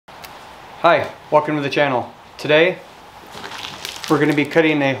Hi, welcome to the channel. Today we're going to be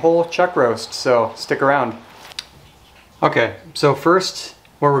cutting a whole chuck roast, so stick around. Okay, so first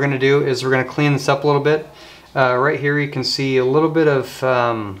what we're going to do is we're going to clean this up a little bit. Right here you can see a little bit of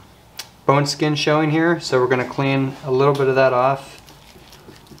bone skin showing here, so we're going to clean a little bit of that off.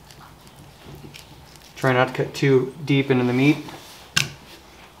 Try not to cut too deep into the meat.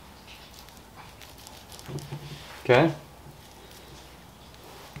 Okay.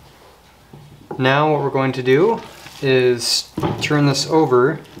 Now what we're going to do is turn this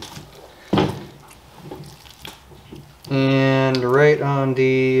over and right on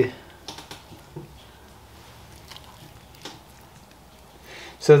the...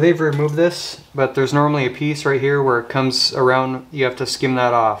 So they've removed this, but there's normally a piece right here where it comes around, you have to skim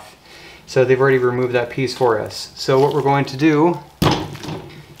that off. So they've already removed that piece for us. So what we're going to do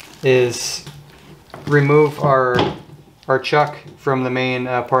is remove our chuck from the main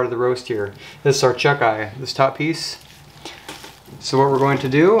part of the roast here. This is our chuck eye, this top piece. So what we're going to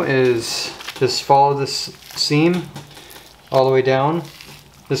do is just follow this seam all the way down.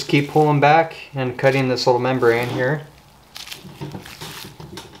 Just keep pulling back and cutting this little membrane here.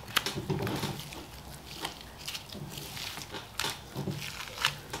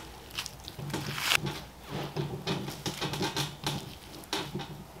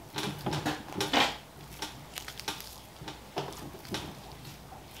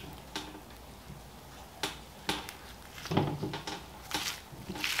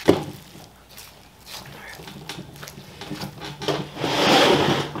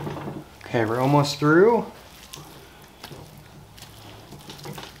 Okay, we're almost through.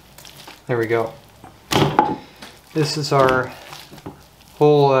 There we go. This is our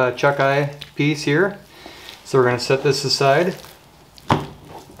whole chuck eye piece here. So we're going to set this aside.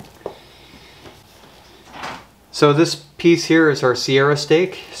 So this piece here is our Sierra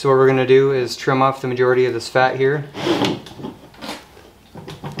steak. So what we're going to do is trim off the majority of this fat here.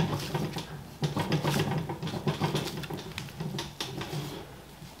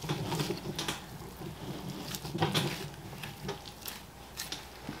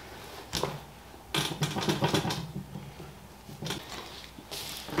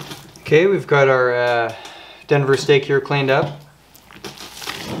 Okay, we've got our Denver steak here cleaned up.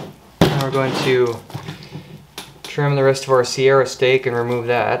 Now we're going to trim the rest of our Sierra steak and remove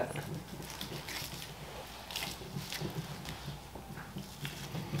that.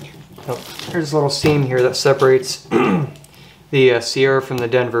 Oh, there's a little seam here that separates the Sierra from the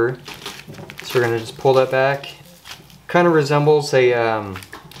Denver. So we're going to just pull that back. Kind of resembles a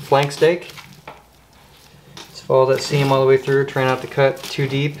flank steak. Just follow that seam all the way through, try not to cut too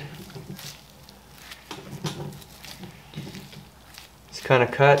deep. Kind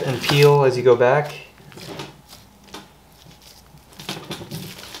of cut and peel as you go back.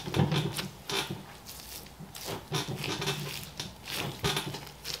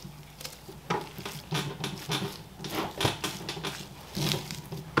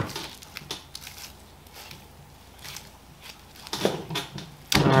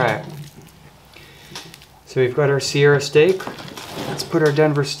 Alright, so we've got our Sierra steak. Let's put our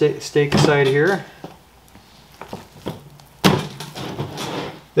Denver steak aside here.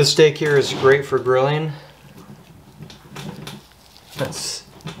 This steak here is great for grilling. Let's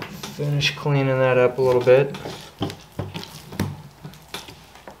finish cleaning that up a little bit.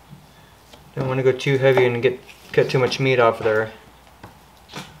 Don't want to go too heavy and cut too much meat off of there.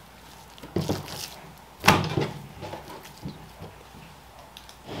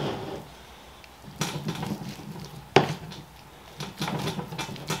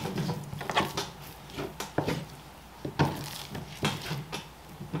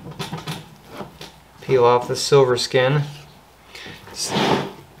 Peel off the silver skin. This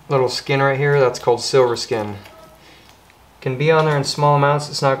little skin right here, that's called silver skin. Can be on there in small amounts,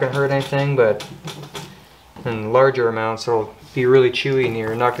 it's not going to hurt anything, but in larger amounts it'll be really chewy and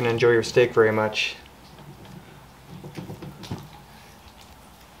you're not going to enjoy your steak very much.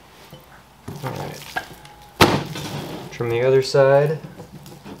 Alright. Trim the other side.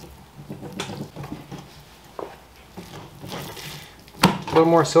 A little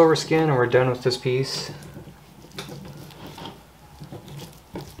more silver skin and we're done with this piece.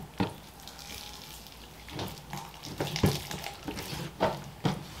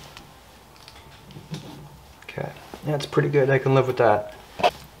 Okay, that's pretty good. I can live with that.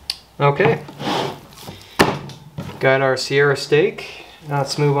 Okay, got our Sierra steak. Now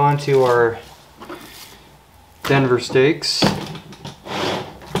let's move on to our Denver steaks.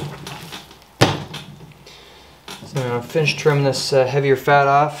 Finish trimming this heavier fat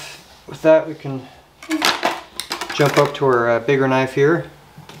off. With that we can jump up to our bigger knife here.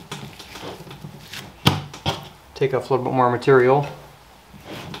 take off a little bit more material.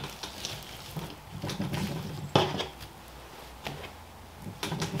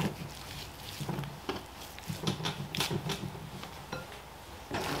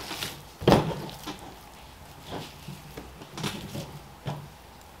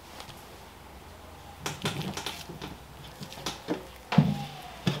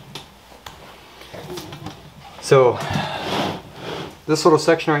 So this little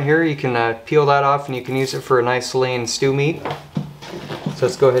section right here, you can peel that off and you can use it for a nice lean stew meat. So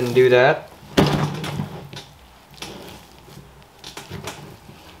let's go ahead and do that.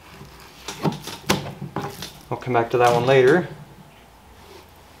 I'll come back to that one later.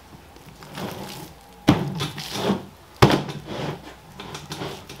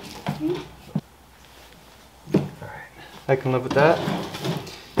 Alright, I can live with that.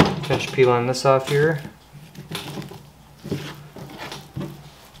 Finish peeling this off here.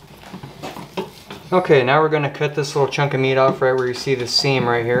 Okay, now we're going to cut this little chunk of meat off right where you see the seam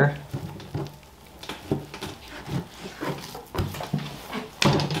right here.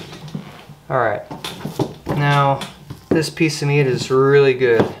 Alright, now this piece of meat is really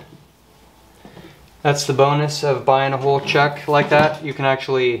good. That's the bonus of buying a whole chuck like that. You can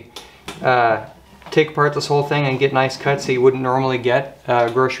actually take apart this whole thing and get nice cuts that you wouldn't normally get.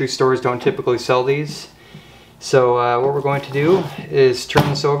 Grocery stores don't typically sell these. So what we're going to do is turn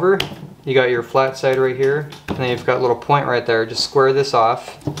this over. You got your flat side right here, and then you've got a little point right there. Just square this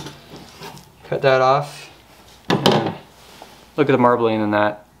off, cut that off, and look at the marbling in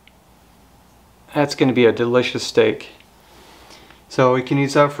that. That's going to be a delicious steak. So we can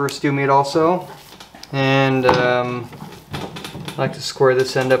use that for stew meat also. And I like to square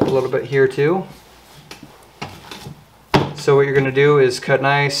this end up a little bit here too. So what you're going to do is cut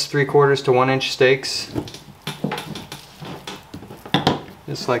nice 3/4 to 1 inch steaks.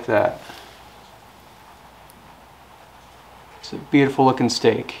 Just like that. It's a beautiful looking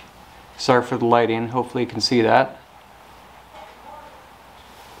steak. Sorry for the lighting, hopefully you can see that.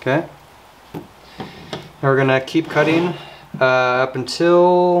 Okay. Now we're gonna keep cutting up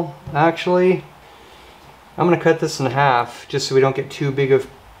until, actually, I'm gonna cut this in half just so we don't get too big of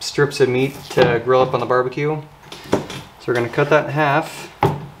strips of meat to grill up on the barbecue. So we're gonna cut that in half,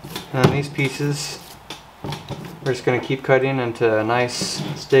 and these pieces we're just going to keep cutting into nice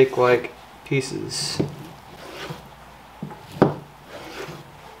steak-like pieces.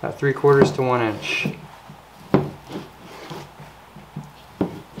 About 3/4 to 1 inch.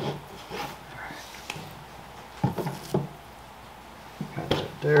 Got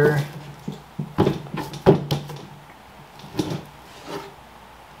that there.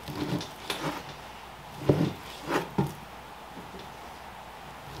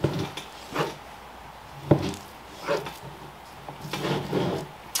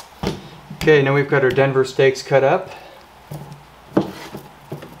 Okay, now we've got our Denver steaks cut up.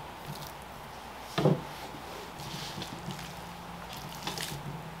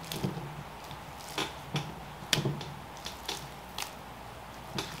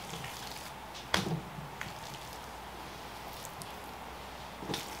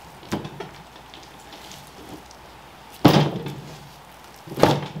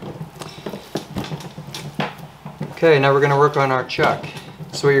 Okay, now we're going to work on our chuck.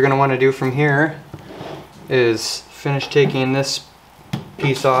 So what you're going to want to do from here is finish taking this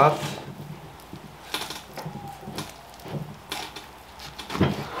piece off.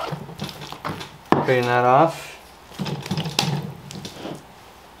 Cutting that off.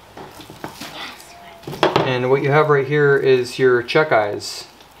 And what you have right here is your chuck eyes.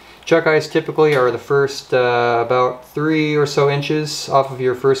 Chuck eyes typically are the first about 3 or so inches off of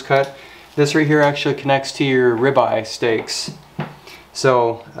your first cut. This right here actually connects to your ribeye steaks.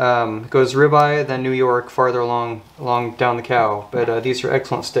 So it goes ribeye, then New York, farther along down the cow. But these are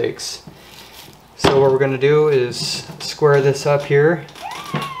excellent steaks. So what we're going to do is square this up here,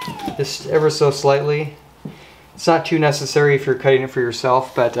 just ever so slightly. It's not too necessary if you're cutting it for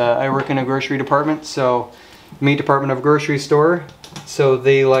yourself, but I work in a grocery department, so meat department of a grocery store. So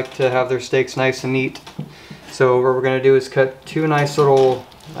they like to have their steaks nice and neat. So what we're going to do is cut 2 nice little,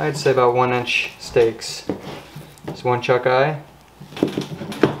 I'd say about 1 inch steaks. Just 1 chuck eye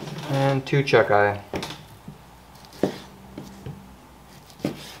and 2 chuck eye.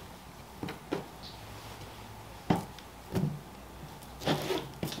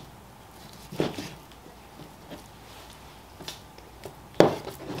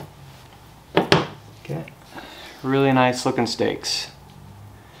 Okay, really nice looking steaks.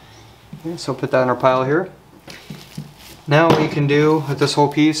 Okay, so put that in our pile here. Now what you can do with this whole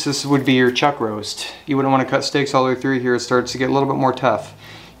piece, this would be your chuck roast. You wouldn't want to cut steaks all the way through here, it starts to get a little bit more tough.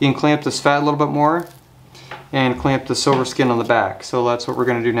 You can clean up this fat a little bit more, and clean up the silver skin on the back. So that's what we're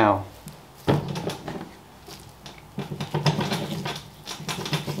going to do now.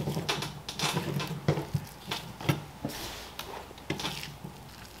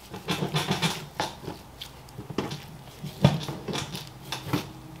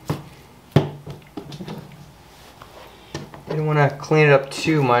 You don't want to clean it up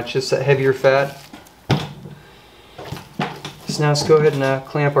too much, just that heavier fat. So now let's go ahead and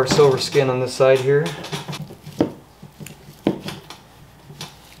clean up our silver skin on this side here.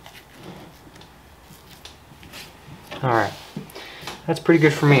 Alright, that's pretty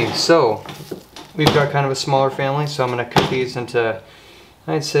good for me. So, we've got kind of a smaller family, so I'm going to cut these into,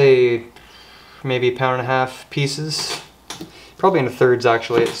 I'd say, maybe 1.5 pound pieces. Probably into thirds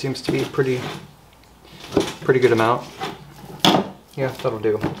actually, it seems to be a pretty good amount. Yeah, that'll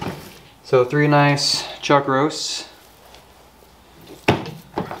do. So 3 nice chuck roasts.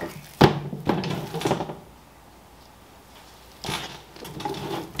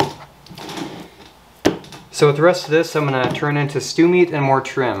 So with the rest of this, I'm going to turn into stew meat and more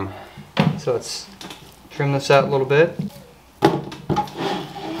trim. So let's trim this out a little bit.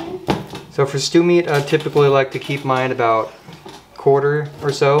 So for stew meat, I typically like to keep mine about quarter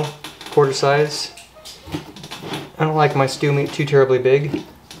or so, quarter size. I don't like my stew meat too terribly big.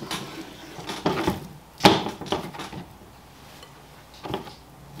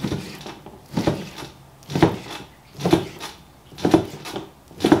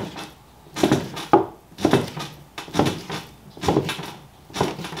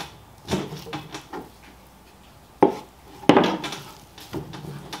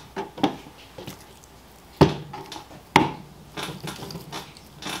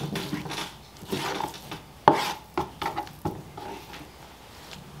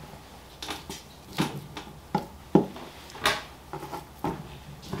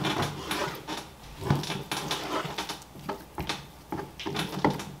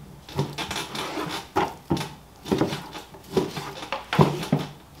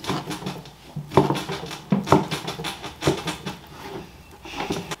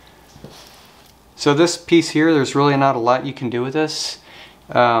 So this piece here, there's really not a lot you can do with this.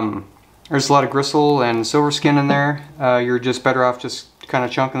 There's a lot of gristle and silver skin in there. You're just better off just kind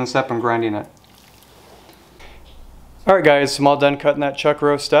of chunking this up and grinding it. Alright guys, I'm all done cutting that chuck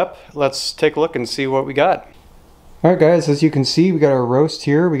roast up. Let's take a look and see what we got. Alright guys, as you can see, we got our roast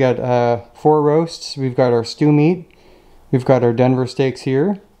here. We got 4 roasts. We've got our stew meat. We've got our Denver steaks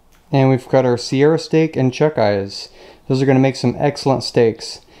here. And we've got our Sierra steak and chuck eyes. Those are going to make some excellent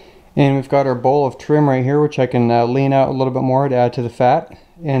steaks. And we've got our bowl of trim right here, which I can lean out a little bit more to add to the fat.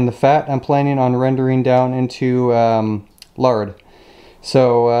 And the fat I'm planning on rendering down into lard.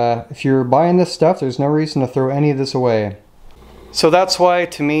 So if you're buying this stuff, there's no reason to throw any of this away. So that's why,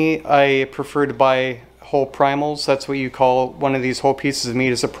 to me, I prefer to buy whole primals. That's what you call one of these whole pieces of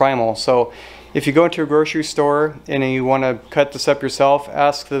meat is a primal. So if you go into a grocery store and you want to cut this up yourself,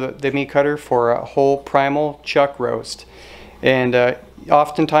 ask the meat cutter for a whole primal chuck roast. And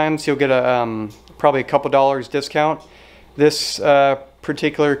oftentimes you'll get a probably a couple dollars discount. This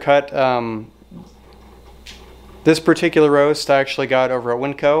particular cut, this particular roast I actually got over at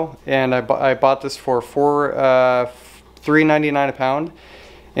Winco, and I bought this for $3.99 a pound.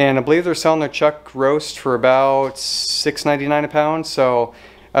 And I believe they're selling their chuck roast for about $6.99 a pound, so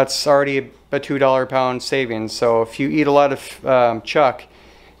that's already a $2 a pound savings. So if you eat a lot of chuck,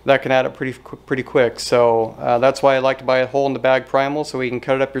 that can add up pretty quick. So that's why I like to buy a whole in the bag primal, so you can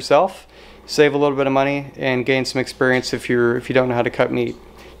cut it up yourself, save a little bit of money, and gain some experience if you don't know how to cut meat.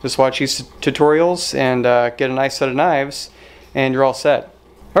 Just watch these tutorials and get a nice set of knives, and you're all set.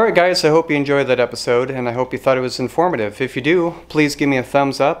 Alright guys, I hope you enjoyed that episode, and I hope you thought it was informative. If you do, please give me a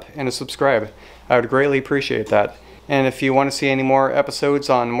thumbs up and a subscribe. I would greatly appreciate that. And if you want to see any more episodes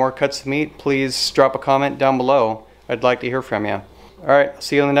on more cuts of meat, please drop a comment down below. I'd like to hear from you. Alright,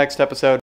 see you in the next episode.